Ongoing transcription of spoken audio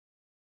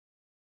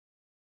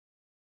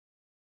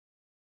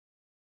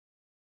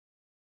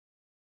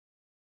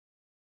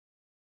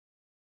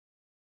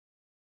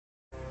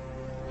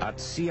At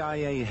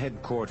CIA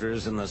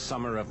headquarters in the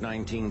summer of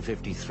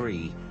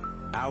 1953,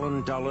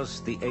 Allen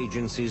Dulles, the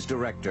agency's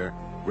director,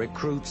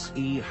 recruits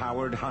E.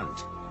 Howard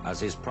Hunt as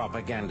his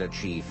propaganda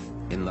chief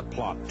in the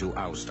plot to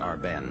oust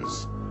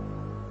Arbenz.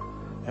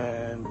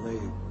 And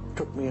they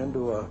took me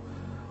into a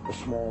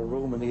small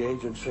room in the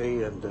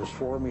agency and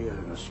swore me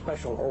a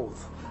special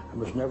oath. I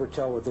must never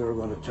tell what they were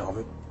going to tell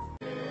me.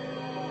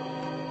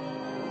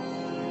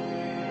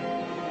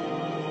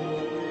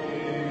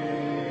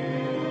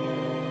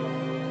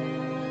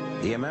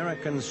 The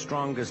Americans'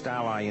 strongest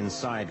ally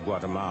inside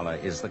Guatemala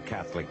is the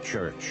Catholic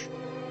Church.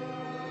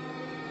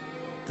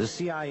 The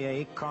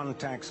CIA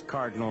contacts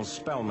Cardinal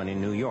Spellman in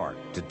New York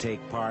to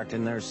take part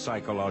in their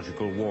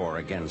psychological war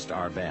against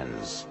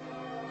Arbenz.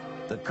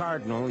 The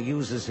Cardinal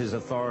uses his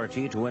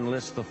authority to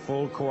enlist the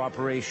full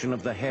cooperation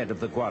of the head of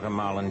the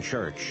Guatemalan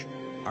Church,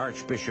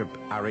 Archbishop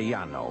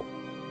Arellano.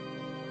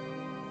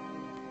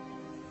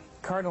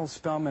 Cardinal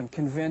Spellman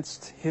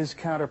convinced his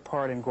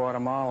counterpart in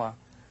Guatemala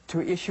to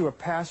issue a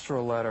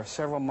pastoral letter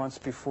several months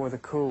before the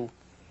coup,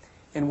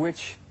 in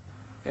which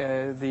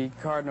the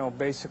Cardinal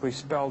basically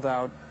spelled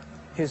out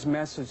his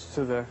message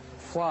to the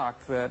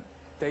flock that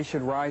they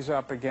should rise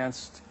up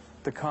against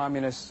the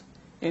communists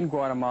in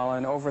Guatemala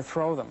and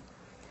overthrow them.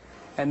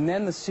 And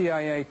then the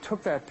CIA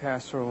took that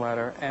pastoral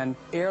letter and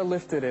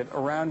airlifted it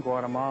around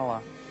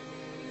Guatemala.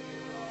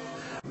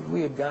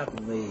 We had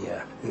gotten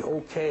the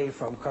okay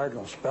from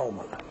Cardinal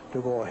Spellman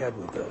to go ahead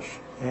with this,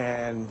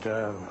 and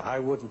I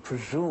wouldn't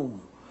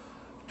presume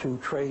to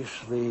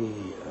trace the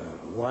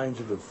lines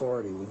of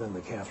authority within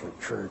the Catholic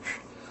Church,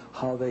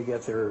 how they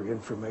get their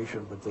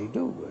information, but they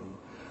do. And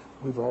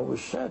we've always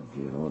said,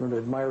 you know, in an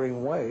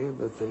admiring way,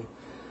 that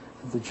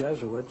the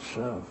Jesuits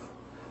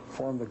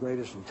form the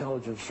greatest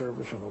intelligence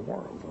service in the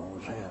world,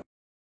 always have.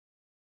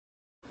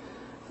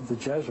 The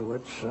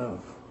Jesuits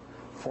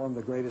form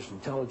the greatest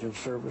intelligence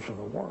service in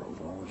the world,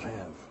 always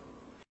have.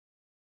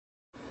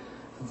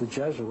 The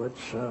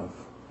Jesuits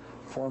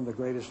form the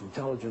greatest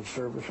intelligence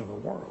service in the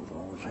world,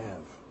 always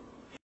have.